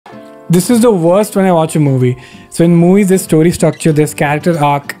this is the worst when I watch a movie. So in movies, there's story structure, there's character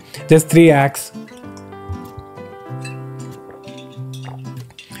arc, there's 3 acts,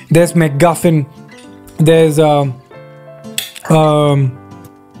 there's MacGuffin, there's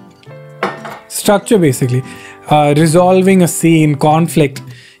structure basically, resolving a scene, conflict.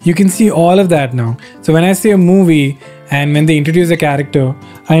 You can see all of that now. So when I see a movie and when they introduce a character,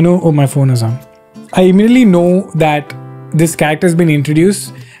 I know, oh, my phone is on. I immediately know that this character has been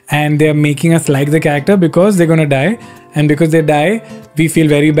introduced and they're making us like the character because they're gonna die, and because they die we feel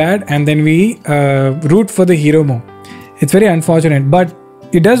very bad, and then we root for the hero more. It's very unfortunate, but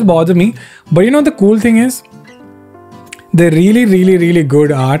it does bother me. But you know, the cool thing is the really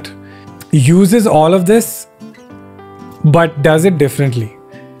good art uses all of this but does it differently.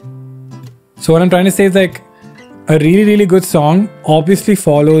 So what I'm trying to say is, like, a really good song obviously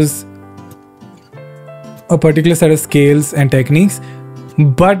follows a particular set of scales and techniques,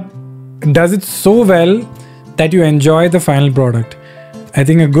 but does it so well that you enjoy the final product. I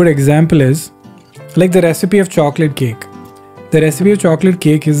think a good example is like the recipe of chocolate cake. The recipe of chocolate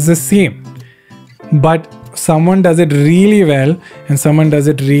cake is the same, but someone does it really well and someone does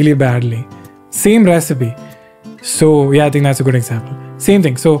it really badly. Same recipe. So yeah, I think that's a good example. Same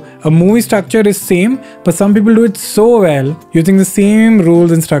thing. So a movie structure is same, but some people do it so well using the same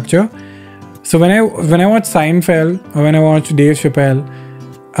rules and structure. So when I watch Seinfeld, or when I watch Dave Chappelle,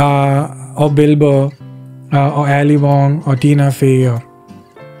 or Bill Burr, or Ali Wong, or Tina Fey,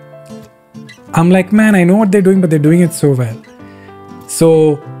 I'm like, man, I know what they're doing, but they're doing it so well.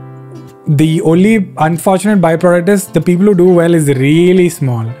 So the only unfortunate byproduct is the people who do well is really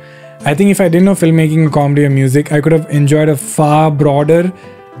small. I think if I didn't know filmmaking, comedy, or music, I could have enjoyed a far broader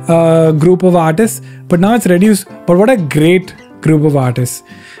group of artists. But now it's reduced. But what a great group of artists.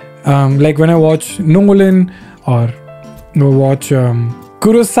 Like when I watch Nolan, or watch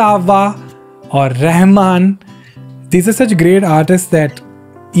Kurosawa or Rahman, these are such great artists that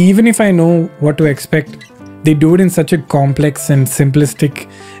even if I know what to expect, they do it in such a complex and simplistic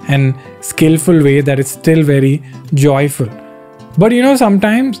and skillful way that it's still very joyful. But you know,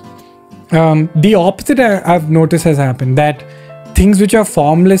 sometimes the opposite I've noticed has happened, that things which are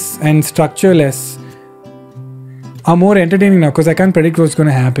formless and structureless are more entertaining now because I can't predict what's going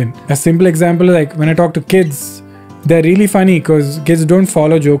to happen. A simple example is like when I talk to kids, they're really funny because kids don't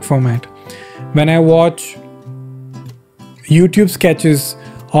follow joke format. When I watch YouTube sketches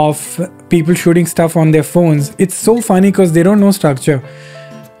of people shooting stuff on their phones, it's so funny because they don't know structure.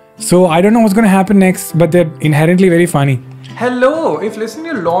 So I don't know what's going to happen next, but they're inherently very funny. Hello, if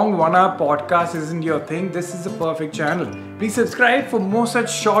listening to a long 1-hour podcast isn't your thing, this is the perfect channel. Please subscribe for more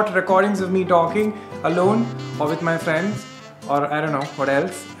such short recordings of me talking alone or with my friends, or I don't know what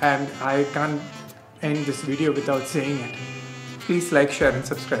else. And I can't end this video without saying it. Please like, share and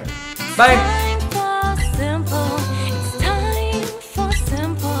subscribe. Bye.